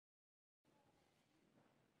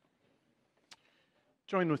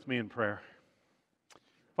Join with me in prayer.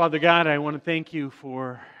 Father God, I want to thank you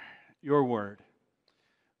for your word.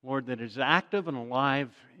 Lord, that is active and alive,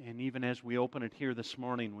 and even as we open it here this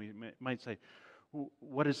morning, we might say,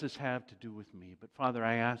 what does this have to do with me? But Father,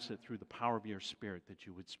 I ask that through the power of your Spirit that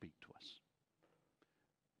you would speak to us.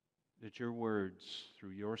 That your words,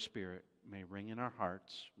 through your Spirit, may ring in our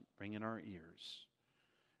hearts, ring in our ears,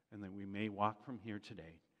 and that we may walk from here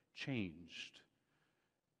today changed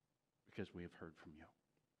because we have heard from you.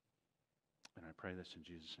 And I pray this in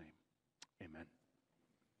Jesus' name. Amen.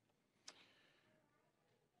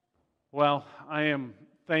 Well, I am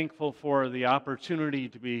thankful for the opportunity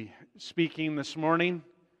to be speaking this morning.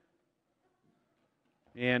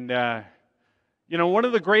 And, one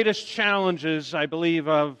of the greatest challenges, I believe,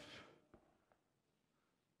 of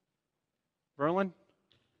Verlin,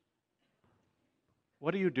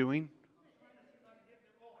 what are you doing?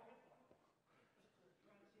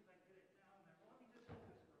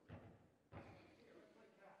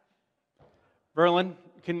 Verlin,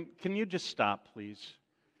 can you just stop, please?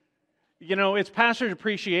 It's Pastor's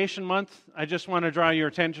Appreciation Month. I just want to draw your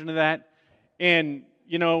attention to that. And,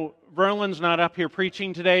 Verlin's not up here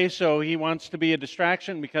preaching today, so he wants to be a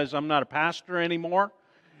distraction because I'm not a pastor anymore.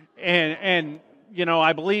 And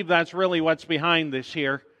I believe that's really what's behind this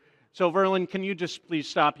here. So, Verlin, can you just please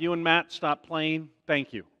stop? You and Matt, stop playing.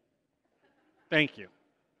 Thank you. Thank you.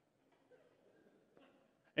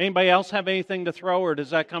 Anybody else have anything to throw, or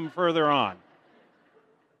does that come further on?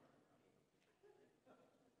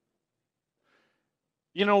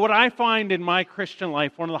 What I find in my Christian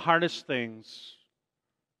life, one of the hardest things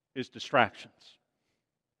is distractions.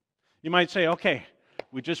 You might say, okay,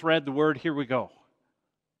 we just read the word, here we go.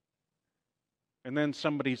 And then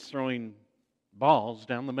somebody's throwing balls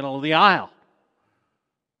down the middle of the aisle.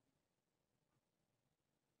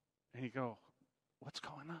 And you go, what's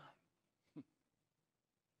going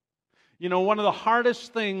on? One of the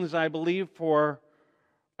hardest things, I believe, for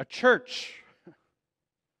a church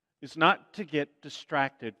is not to get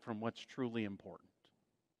distracted from what's truly important.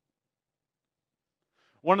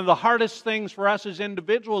 One of the hardest things for us as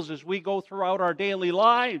individuals as we go throughout our daily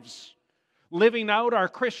lives, living out our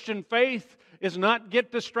Christian faith, is not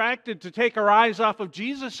get distracted to take our eyes off of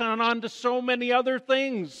Jesus and onto so many other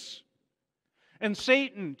things. And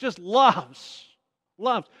Satan just loves.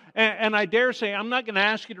 And I dare say, I'm not going to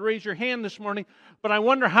ask you to raise your hand this morning, but I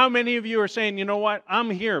wonder how many of you are saying, you know what,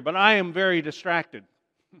 I'm here, but I am very distracted.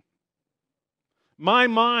 My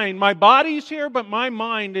mind, my body's here, but my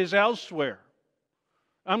mind is elsewhere.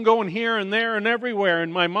 I'm going here and there and everywhere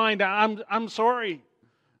in my mind. I'm sorry.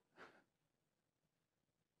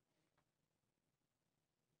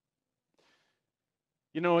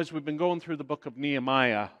 As we've been going through the book of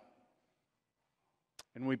Nehemiah,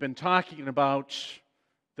 and we've been talking about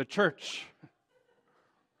the church,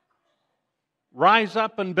 rise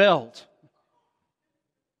up and build.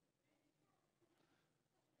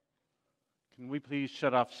 Can we please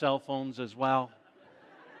shut off cell phones as well?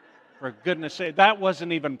 For goodness sake, that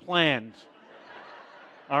wasn't even planned.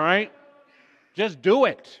 All right? Just do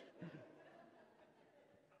it.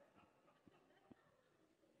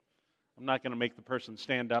 I'm not going to make the person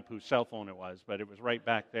stand up whose cell phone it was, but it was right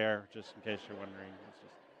back there, just in case you're wondering.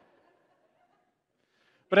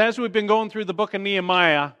 But as we've been going through the book of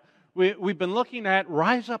Nehemiah, we've been looking at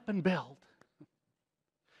rise up and build.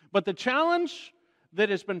 But the challenge that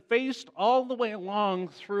has been faced all the way along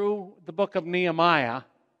through the book of Nehemiah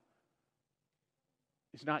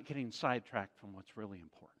is not getting sidetracked from what's really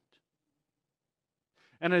important.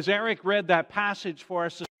 And as Eric read that passage for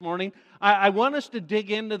us this morning, I want us to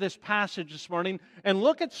dig into this passage this morning and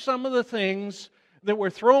look at some of the things that were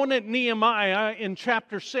thrown at Nehemiah in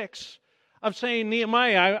chapter 6 of saying,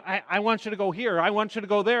 Nehemiah, I want you to go here. I want you to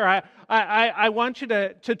go there. I want you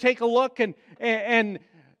to take a look and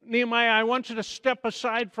Nehemiah, I want you to step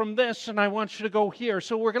aside from this and I want you to go here.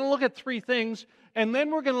 So we're going to look at three things, and then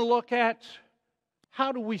we're going to look at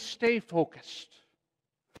how do we stay focused.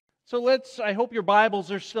 So I hope your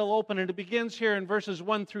Bibles are still open, and it begins here in verses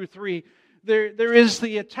 1 through 3. There is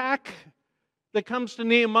the attack that comes to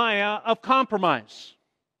Nehemiah of compromise.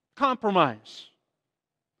 Compromise.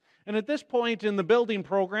 And at this point in the building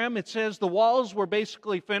program, it says the walls were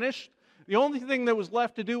basically finished. The only thing that was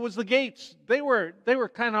left to do was the gates. They were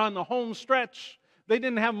kind of on the home stretch. They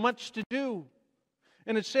didn't have much to do.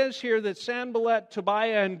 And it says here that Sanballat,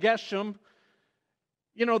 Tobiah, and Geshem,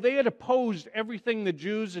 they had opposed everything the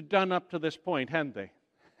Jews had done up to this point, hadn't they?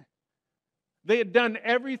 They had done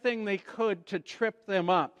everything they could to trip them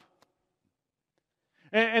up.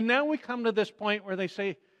 And now we come to this point where they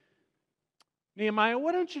say, Nehemiah,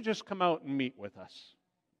 why don't you just come out and meet with us?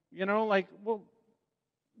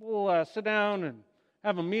 we'll sit down and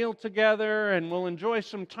have a meal together, and we'll enjoy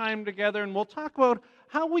some time together, and we'll talk about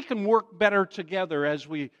how we can work better together as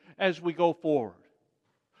we go forward.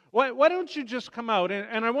 Why don't you just come out?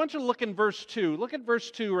 And I want you to look in verse 2. Look at verse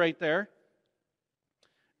 2 right there.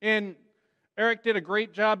 And Eric did a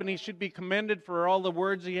great job, and he should be commended for all the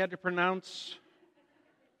words he had to pronounce.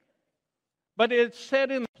 But it's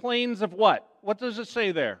said in the plains of what? What does it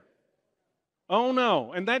say there? Oh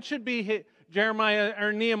no. And that should be Jeremiah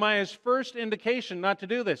or Nehemiah's first indication not to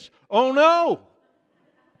do this. Oh no.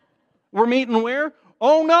 We're meeting where?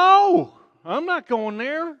 Oh no. I'm not going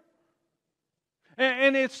there.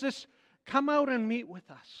 And it's this, come out and meet with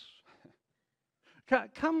us.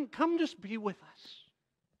 Come just be with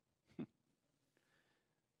us.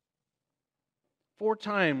 4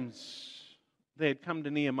 times they had come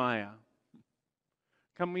to Nehemiah.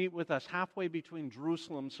 Come meet with us halfway between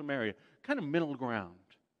Jerusalem and Samaria, kind of middle ground.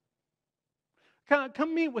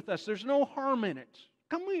 Come meet with us. There's no harm in it.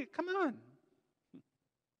 Come on.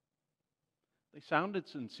 They sounded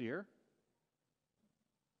sincere.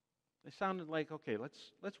 They sounded like, okay,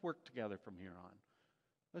 let's work together from here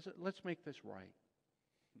on. Let's make this right.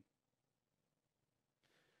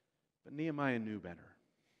 But Nehemiah knew better.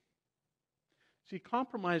 See,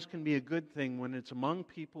 compromise can be a good thing when it's among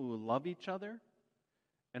people who love each other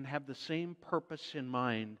and have the same purpose in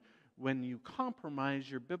mind. When you compromise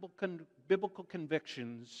your biblical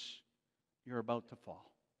convictions, you're about to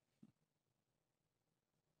fall.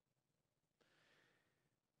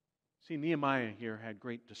 See, Nehemiah here had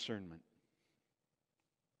great discernment.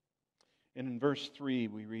 And in verse 3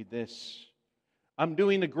 we read this: I'm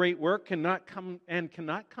doing a great work cannot come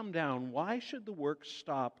down. Why should the work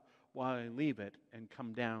stop while I leave it and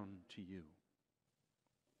come down to you?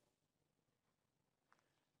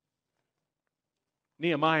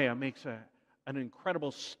 Nehemiah makes an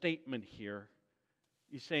incredible statement here.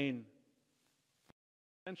 He's saying,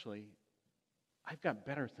 essentially, I've got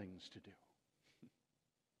better things to do.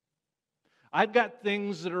 I've got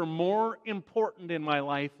things that are more important in my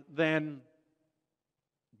life than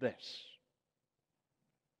this.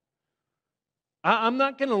 I'm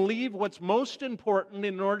not going to leave what's most important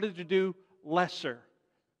in order to do lesser.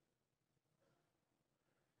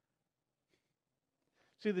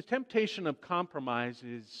 See, the temptation of compromise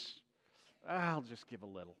is, I'll just give a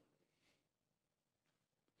little.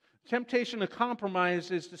 The temptation of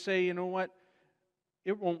compromise is to say, you know what,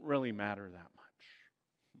 it won't really matter that much.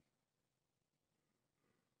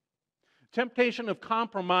 Temptation of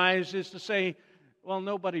compromise is to say, well,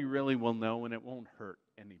 nobody really will know and it won't hurt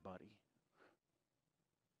anybody.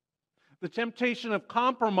 The temptation of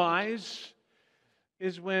compromise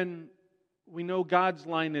is when we know God's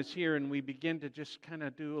line is here and we begin to just kind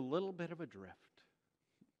of do a little bit of a drift.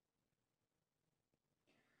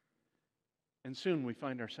 And soon we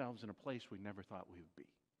find ourselves in a place we never thought we would be.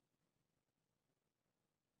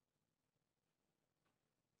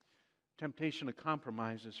 Temptation to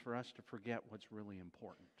compromise is for us to forget what's really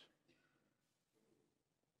important.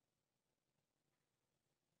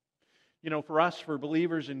 You know, for us, for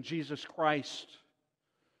believers in Jesus Christ,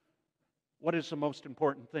 what is the most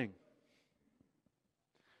important thing?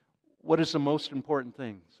 What is the most important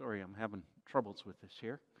thing? Sorry, I'm having troubles with this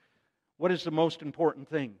here. What is the most important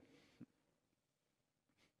thing?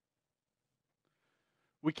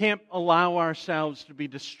 We can't allow ourselves to be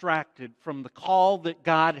distracted from the call that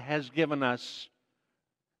God has given us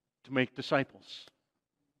to make disciples,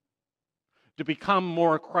 to become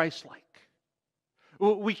more Christ-like.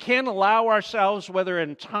 We can't allow ourselves, whether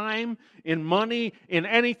in time, in money, in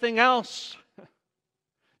anything else.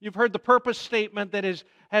 You've heard the purpose statement that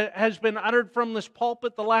has been uttered from this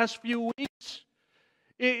pulpit the last few weeks.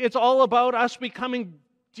 It's all about us becoming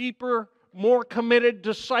deeper, more committed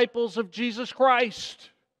disciples of Jesus Christ.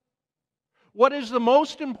 What is the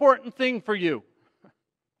most important thing for you?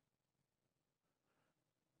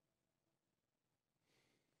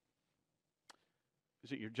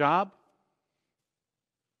 Is it your job?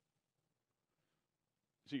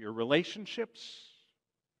 Is it your relationships?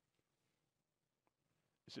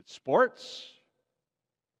 Is it sports?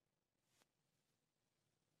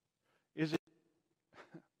 Is it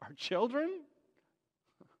our children?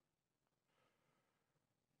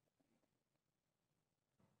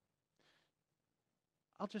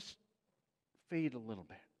 I'll just fade a little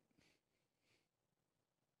bit.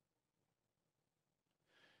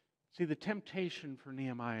 See, the temptation for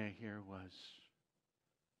Nehemiah here was,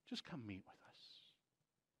 just come meet with us.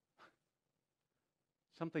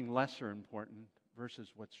 Something lesser important versus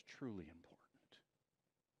what's truly important.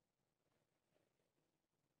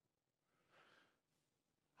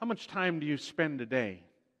 How much time do you spend a day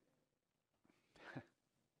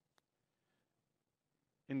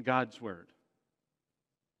in God's Word?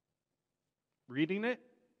 Reading it?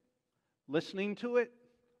 Listening to it?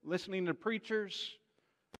 Listening to preachers?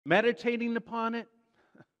 Meditating upon it?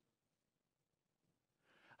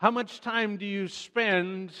 How much time do you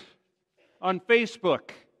spend on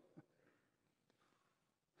Facebook?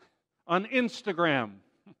 On Instagram?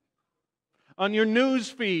 On your news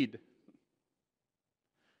feed?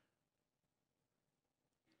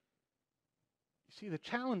 See, the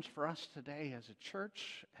challenge for us today as a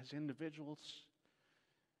church, as individuals,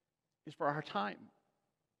 is for our time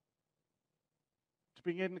to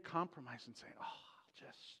begin to compromise and say,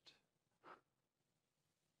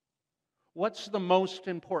 what's the most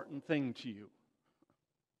important thing to you?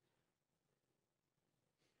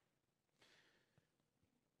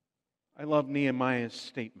 I love Nehemiah's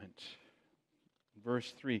statement.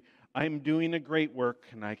 Verse 3, I'm doing a great work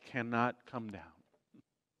and I cannot come down.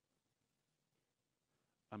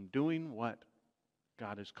 I'm doing what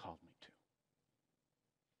God has called me to.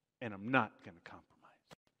 And I'm not going to compromise.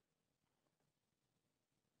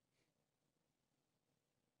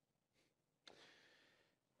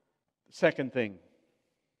 The second thing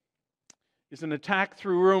is an attack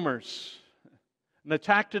through rumors. An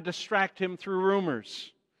attack to distract him through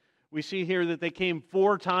rumors. We see here that they came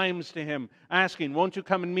 4 times to him asking, won't you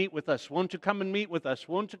come and meet with us? Won't you come and meet with us?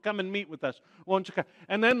 Won't you come and meet with us? Won't you come?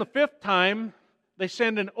 And then the 5th time, they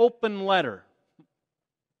send an open letter.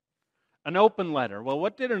 An open letter. Well,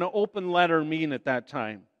 what did an open letter mean at that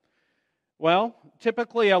time? Well,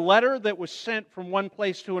 typically a letter that was sent from one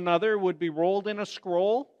place to another would be rolled in a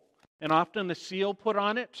scroll, and often a seal put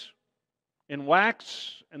on it in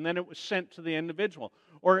wax, and then it was sent to the individual.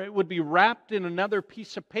 Or it would be wrapped in another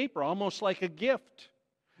piece of paper, almost like a gift.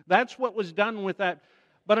 That's what was done with that.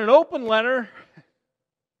 But an open letter,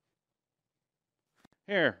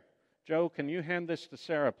 here, Joe, can you hand this to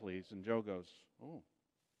Sarah, please? And Joe goes, oh,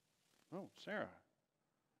 Sarah.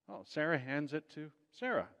 Oh, Sarah hands it to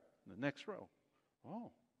Sarah, in the next row.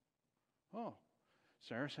 Oh,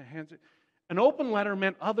 Sarah hands it. An open letter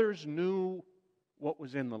meant others knew what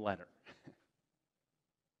was in the letter.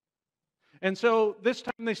 And so this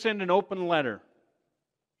time they send an open letter.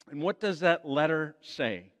 And what does that letter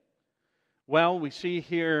say? Well, we see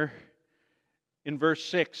here in verse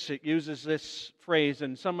 6, it uses this phrase,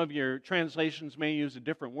 and some of your translations may use a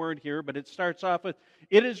different word here, but it starts off with,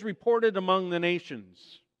 it is reported among the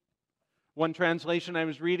nations. One translation I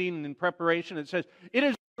was reading in preparation, it says, it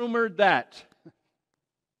is rumored that.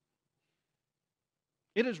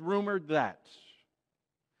 It is rumored that.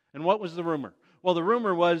 And what was the rumor? Well, the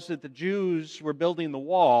rumor was that the Jews were building the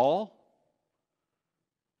wall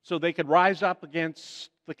so they could rise up against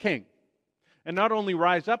the king. And not only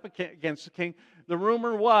rise up against the king, the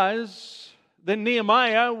rumor was that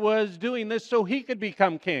Nehemiah was doing this so he could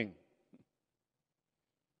become king.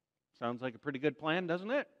 Sounds like a pretty good plan, doesn't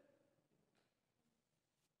it?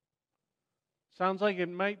 Sounds like it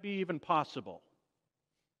might be even possible.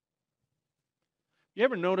 You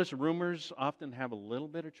ever notice rumors often have a little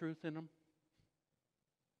bit of truth in them?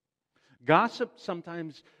 Gossip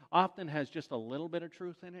sometimes often has just a little bit of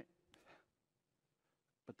truth in it,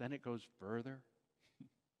 but then it goes further.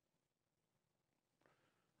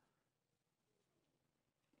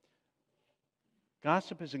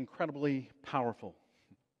 Gossip is incredibly powerful.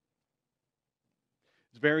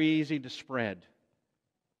 It's very easy to spread.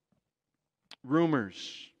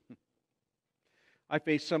 Rumors. I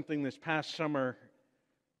faced something this past summer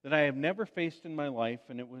that I have never faced in my life,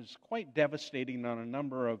 and it was quite devastating on a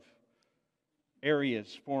number of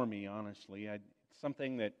areas for me, honestly. It's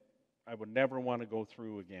something that I would never want to go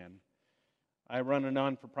through again. I run a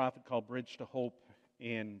non-for-profit called Bridge to Hope,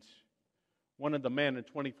 and one of the men, a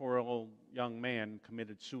 24-year-old young man,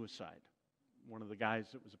 committed suicide. One of the guys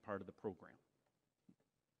that was a part of the program.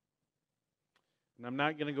 And I'm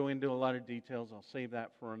not going to go into a lot of details. I'll save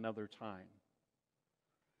that for another time.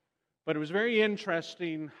 But it was very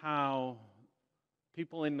interesting how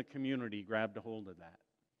people in the community grabbed a hold of that.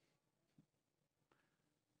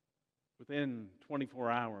 Within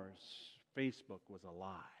 24 hours, Facebook was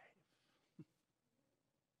alive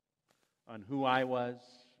on who I was,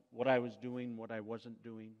 what I was doing, what I wasn't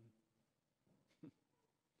doing.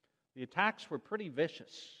 The attacks were pretty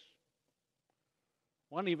vicious.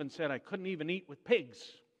 One even said I couldn't even eat with pigs.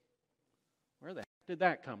 Where the heck did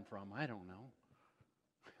that come from? I don't know.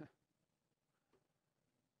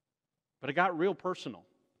 But it got real personal.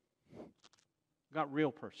 It got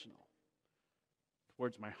real personal.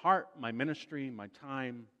 Towards my heart, my ministry, my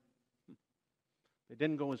time. They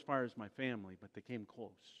didn't go as far as my family, but they came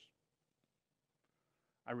close.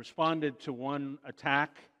 I responded to one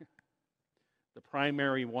attack, the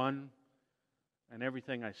primary one, and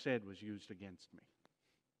everything I said was used against me.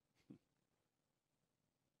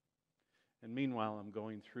 And meanwhile, I'm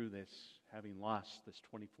going through this, having lost this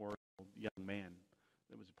 24-year-old young man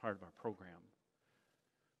that was a part of our program.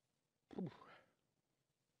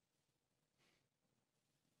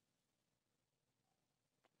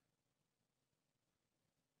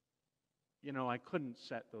 You know, I couldn't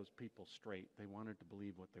set those people straight. They wanted to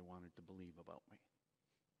believe what they wanted to believe about me.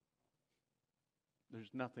 There's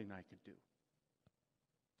nothing I could do.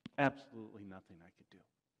 Absolutely nothing I could do.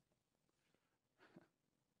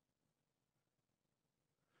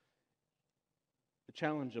 The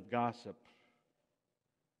challenge of gossip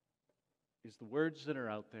is the words that are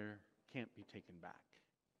out there can't be taken back.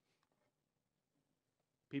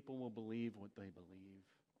 People will believe what they believe.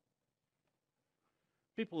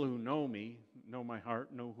 People who know me, know my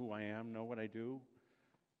heart, know who I am, know what I do.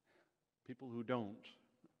 People who don't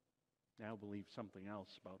now believe something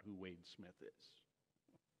else about who Wade Smith is.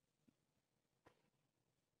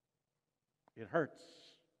 It hurts.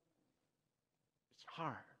 It's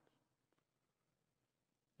hard.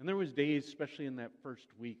 And there was days, especially in that first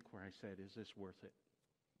week, where I said, is this worth it?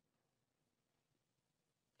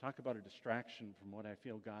 Talk about a distraction from what I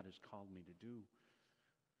feel God has called me to do.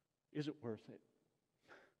 Is it worth it?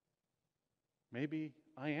 Maybe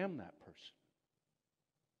I am that person.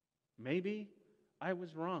 Maybe I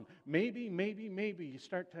was wrong. Maybe you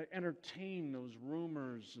start to entertain those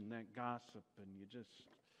rumors and that gossip, and you just...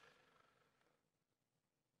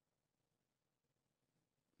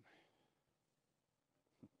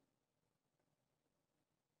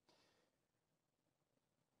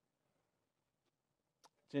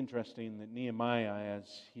 It's interesting that Nehemiah, as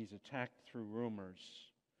he's attacked through rumors,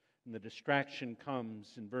 and the distraction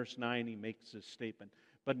comes, in verse 9 he makes this statement,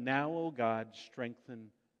 "But now, O God, strengthen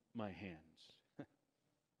my hands."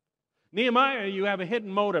 Nehemiah, you have a hidden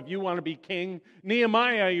motive. You want to be king.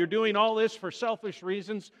 Nehemiah, you're doing all this for selfish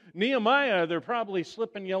reasons. Nehemiah, they're probably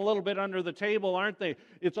slipping you a little bit under the table, aren't they?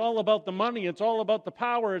 It's all about the money. It's all about the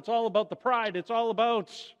power. It's all about the pride. It's all about...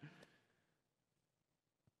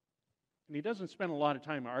 And he doesn't spend a lot of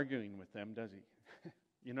time arguing with them, does he?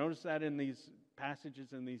 You notice that in these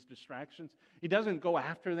passages and these distractions? He doesn't go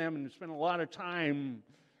after them and spend a lot of time.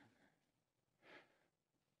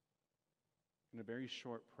 In a very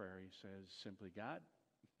short prayer, he says simply, God,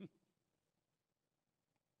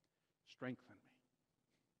 strengthen me.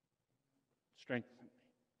 Strengthen me.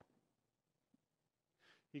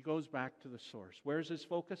 He goes back to the source. Where's his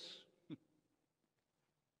focus?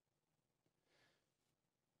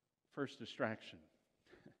 First distraction.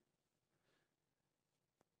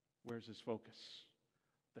 Where's his focus?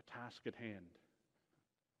 The task at hand.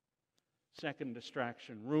 Second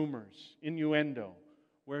distraction, rumors, innuendo.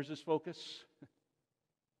 Where's his focus?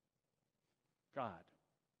 God,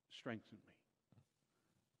 strengthen me.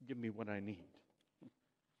 Give me what I need.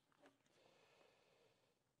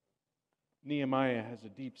 Nehemiah has a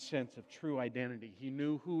deep sense of true identity. He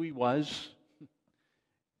knew who he was.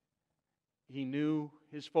 He knew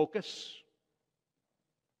his focus.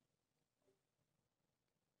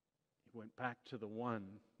 He went back to the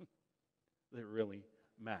one that really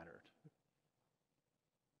mattered.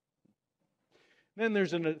 Then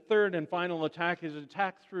there's a third and final attack, is an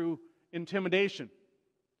attack through intimidation.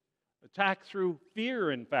 Attack through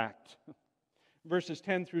fear, in fact. Verses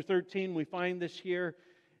 10 through 13, we find this here,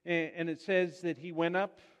 and it says that he went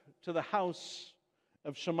up to the house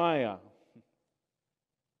of Shemaiah.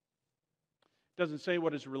 It doesn't say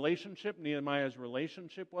what his relationship, Nehemiah's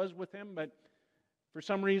relationship was with him, but for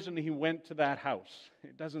some reason he went to that house.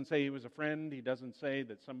 It doesn't say he was a friend. He doesn't say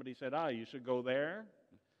that somebody said, you should go there.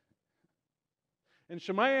 And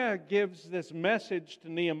Shemaiah gives this message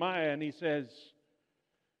to Nehemiah, and he says,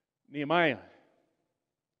 Nehemiah,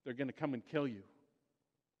 they're going to come and kill you.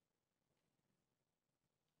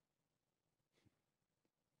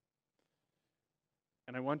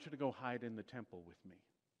 And I want you to go hide in the temple with me.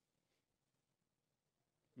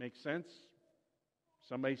 Makes sense?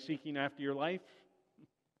 Somebody seeking after your life?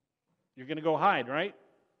 You're going to go hide, right?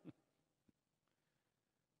 It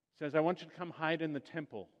says, I want you to come hide in the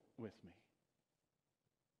temple with me.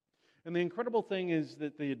 And the incredible thing is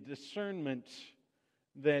that the discernment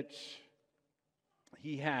that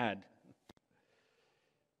he had,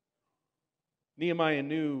 Nehemiah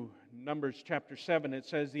knew, Numbers chapter 7, it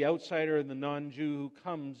says, the outsider and the non-Jew who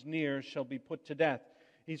comes near shall be put to death.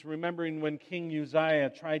 He's remembering when King Uzziah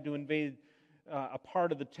tried to invade a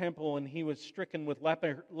part of the temple and he was stricken with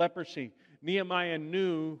leprosy. Nehemiah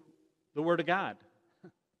knew the Word of God.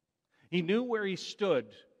 He knew where he stood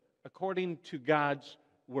according to God's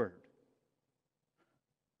Word.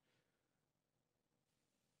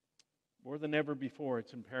 More than ever before,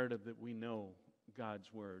 it's imperative that we know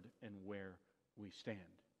God's Word and where we stand.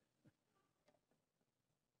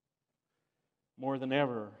 More than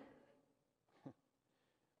ever,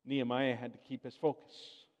 Nehemiah had to keep his focus.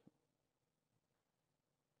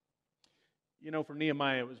 You know, for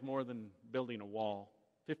Nehemiah, it was more than building a wall.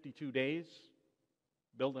 52 days,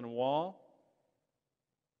 building a wall.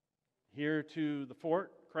 Here to the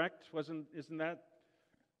fort, correct? Isn't that?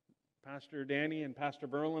 Pastor Danny and Pastor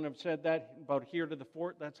Berlin have said that about here to the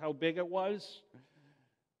fort. That's how big it was.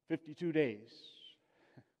 52 days.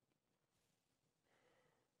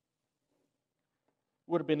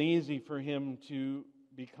 Would have been easy for him to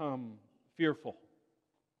become fearful.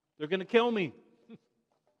 They're going to kill me.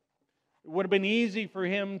 It would have been easy for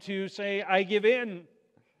him to say, I give in.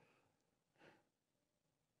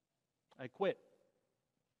 I quit.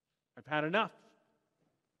 I've had enough.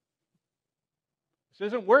 This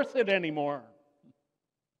isn't worth it anymore.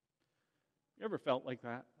 You ever felt like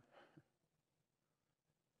that?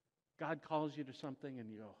 God calls you to something and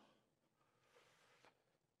you go,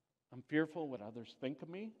 I'm fearful what others think of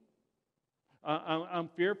me. I'm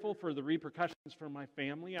fearful for the repercussions for my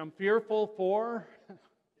family. I'm fearful for...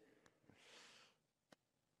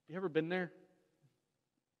 You ever been there?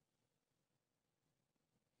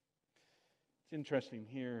 It's interesting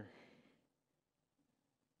here.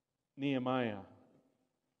 Nehemiah,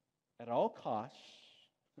 at all costs,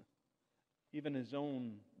 even his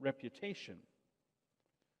own reputation.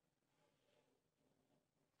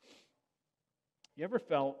 You ever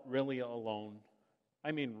felt really alone?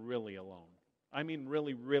 I mean really alone. I mean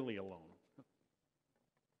really, really alone.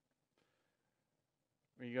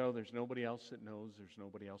 There you go, there's nobody else that knows, there's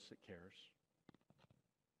nobody else that cares.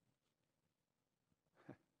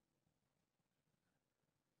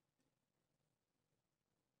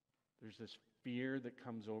 There's this fear that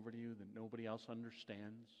comes over to you that nobody else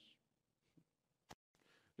understands.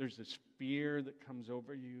 There's this fear that comes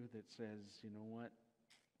over you that says, you know what?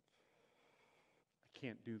 I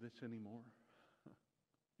can't do this anymore.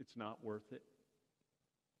 It's not worth it.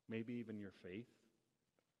 Maybe even your faith.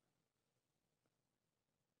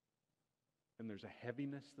 And there's a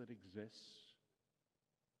heaviness that exists.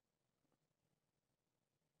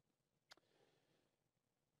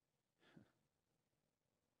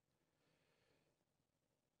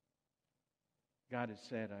 God has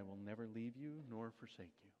said, I will never leave you nor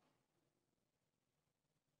forsake you.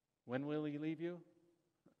 When will He leave you?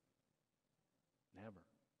 Never.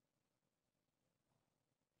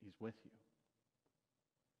 He's with you.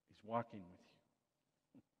 He's walking with you.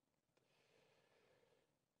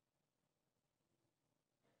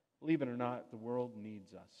 Believe it or not, the world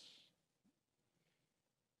needs us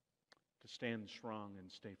to stand strong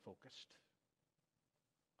and stay focused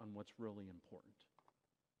on what's really important.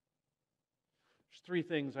 There's three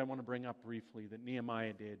things I want to bring up briefly that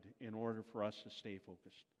Nehemiah did in order for us to stay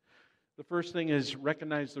focused. The first thing is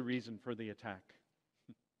recognize the reason for the attack.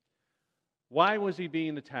 Why was he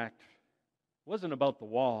being attacked? It wasn't about the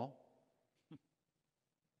wall.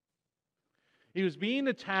 He was being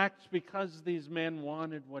attacked because these men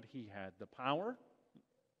wanted what he had, the power.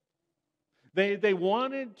 They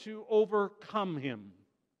wanted to overcome him.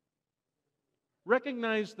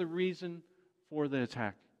 Recognize the reason for the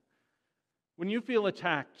attack. When you feel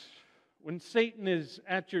attacked, when Satan is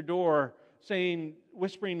at your door saying,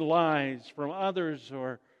 whispering lies from others,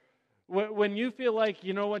 or when you feel like,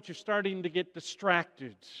 you know what, you're starting to get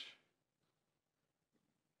distracted,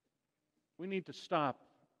 we need to stop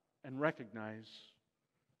and recognize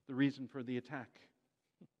the reason for the attack.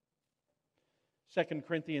 2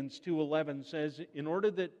 Corinthians 2:11 says, in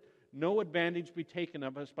order that no advantage be taken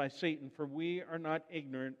of us by Satan, for we are not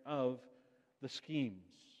ignorant of the schemes.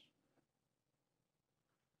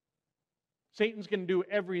 Satan's going to do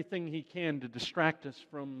everything he can to distract us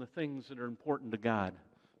from the things that are important to God.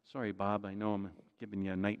 Sorry, Bob, I know I'm giving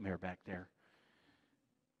you a nightmare back there.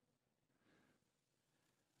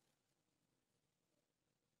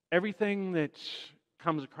 Everything that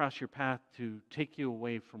comes across your path to take you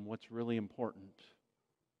away from what's really important,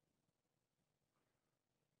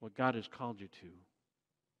 what God has called you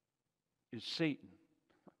to, is Satan.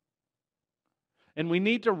 And we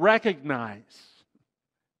need to recognize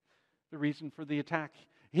the reason for the attack.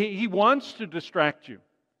 He wants to distract you.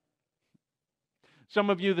 Some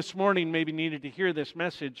of you this morning maybe needed to hear this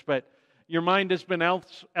message, but your mind has been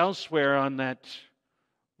elsewhere on that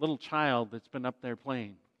little child that's been up there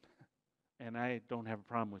playing. And I don't have a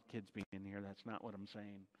problem with kids being in here. That's not what I'm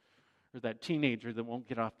saying. Or that teenager that won't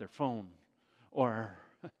get off their phone. Or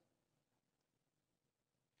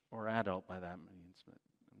adult by that means. But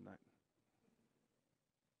I'm not.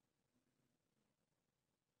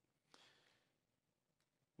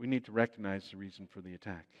 We need to recognize the reason for the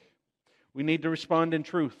attack. We need to respond in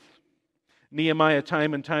truth. Nehemiah,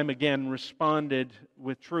 time and time again, responded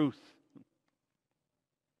with truth.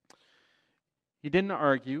 He didn't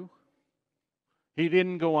argue. He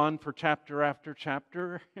didn't go on for chapter after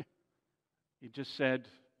chapter. He just said,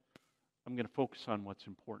 I'm going to focus on what's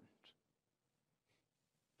important.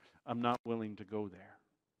 I'm not willing to go there.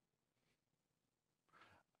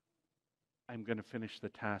 I'm going to finish the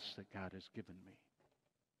task that God has given me.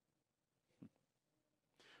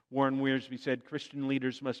 Warren Wiersbe said, Christian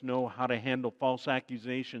leaders must know how to handle false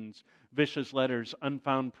accusations, vicious letters,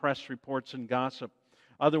 unfound press reports, and gossip.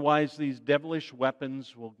 Otherwise, these devilish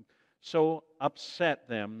weapons will so upset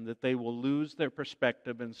them that they will lose their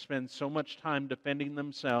perspective and spend so much time defending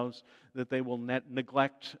themselves that they will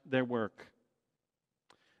neglect their work.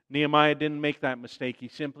 Nehemiah didn't make that mistake. He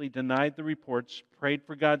simply denied the reports, prayed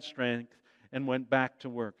for God's strength, and went back to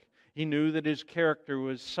work. He knew that his character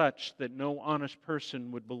was such that no honest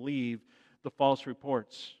person would believe the false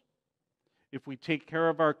reports. If we take care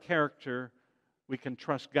of our character, we can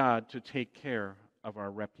trust God to take care of our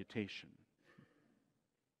reputation.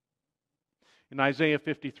 In Isaiah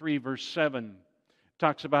 53, verse 7, it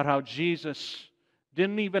talks about how Jesus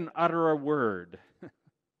didn't even utter a word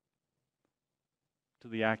to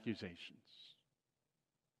the accusations.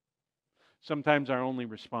 Sometimes our only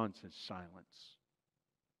response is silence.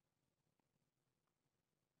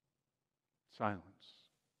 Silence.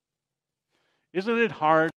 Isn't it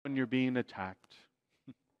hard when you're being attacked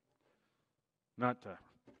not to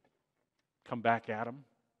come back at them?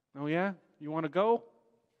 Oh yeah? You want to go?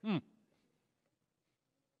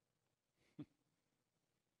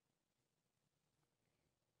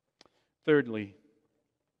 Thirdly,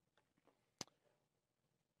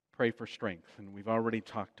 pray for strength. And we've already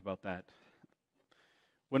talked about that.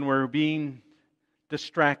 When we're being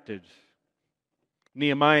distracted,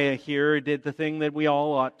 Nehemiah here did the thing that we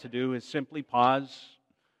all ought to do, is simply pause.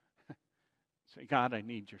 Say, God, I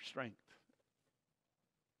need your strength.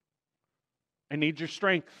 I need your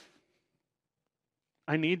strength.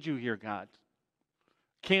 I need you here, God.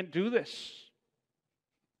 Can't do this.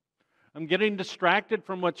 I'm getting distracted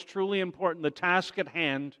from what's truly important, the task at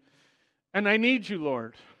hand, and I need you,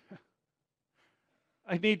 Lord.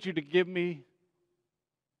 I need you to give me,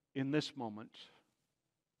 in this moment,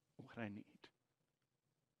 what I need.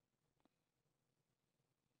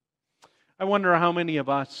 I wonder how many of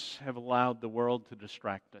us have allowed the world to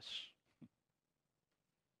distract us.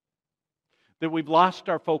 That we've lost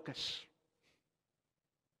our focus.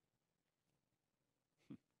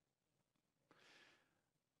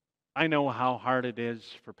 I know how hard it is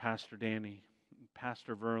for Pastor Danny,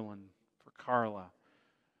 Pastor Verlin, for Carla,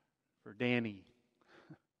 for Danny,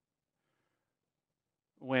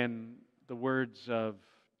 when the words of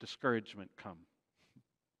discouragement come.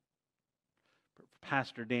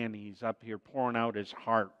 Pastor Danny, he's up here pouring out his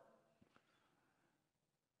heart.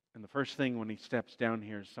 And the first thing when he steps down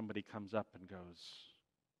here, somebody comes up and goes,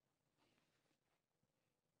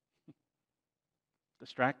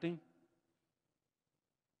 distracting?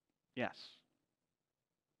 Yes.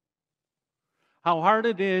 How hard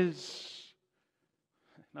it is,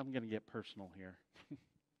 and I'm going to get personal here,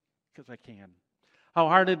 because I can. How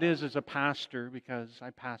hard it is as a pastor, because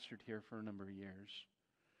I pastored here for a number of years,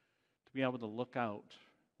 to be able to look out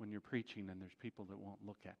when you're preaching and there's people that won't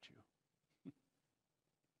look at you.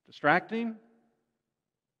 Distracting?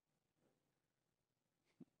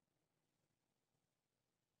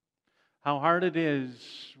 How hard it is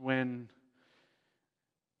when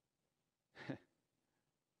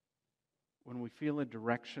we feel a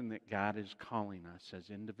direction that God is calling us as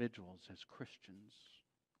individuals, as Christians,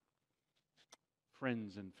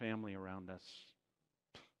 friends and family around us.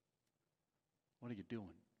 What are you doing?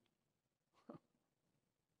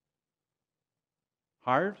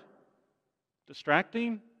 Hard?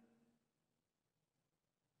 Distracting?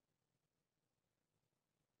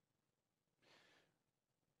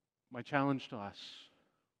 My challenge to us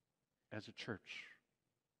as a church,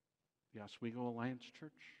 the Oswego Alliance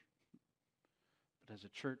Church, but as a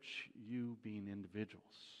church, you being individuals,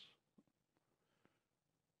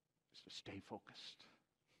 is to stay focused.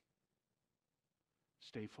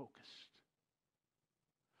 Stay focused.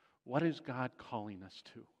 What is God calling us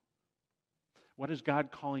to? What is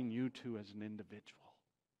God calling you to as an individual?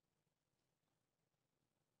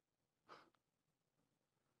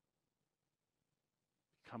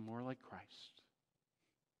 Become more like Christ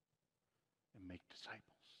and make disciples.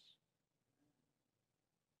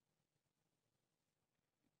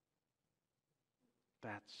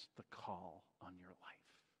 That's the call on your life.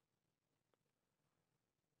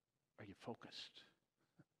 Are you focused?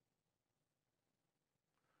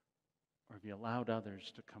 have you allowed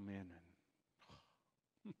others to come in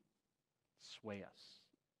and sway us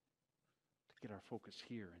to get our focus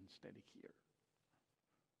here instead of here?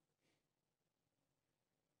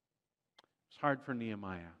 It's hard for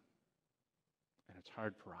Nehemiah, and it's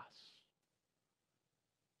hard for us.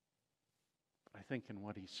 I think in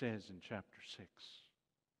what he says in chapter 6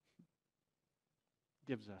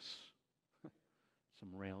 gives us some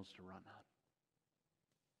rails to run on.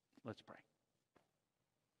 Let's pray.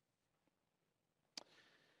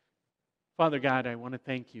 Father God, I want to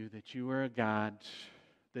thank you that you are a God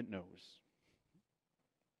that knows.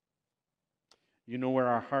 You know where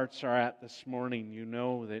our hearts are at this morning. You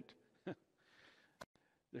know that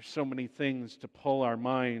there's so many things to pull our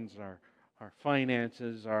minds, our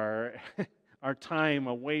finances, our time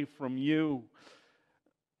away from you.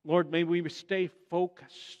 Lord, may we stay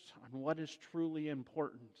focused on what is truly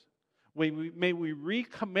important. May we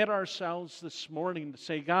recommit ourselves this morning to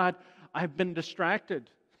say, God, I've been distracted.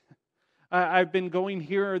 I've been going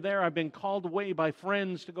here or there. I've been called away by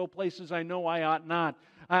friends to go places I know I ought not.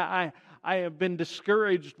 I have been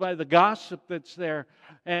discouraged by the gossip that's there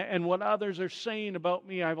and what others are saying about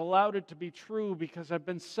me. I've allowed it to be true because I've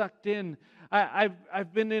been sucked in.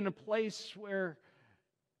 I've been in a place where,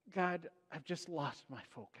 God, I've just lost my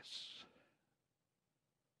focus.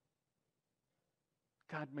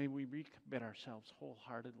 God, may we recommit ourselves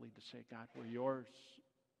wholeheartedly to say, God, we're yours.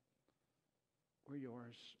 We're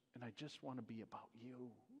yours, and I just want to be about you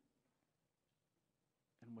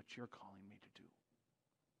and what you're calling me to do.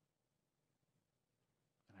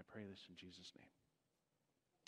 And I pray this in Jesus' name.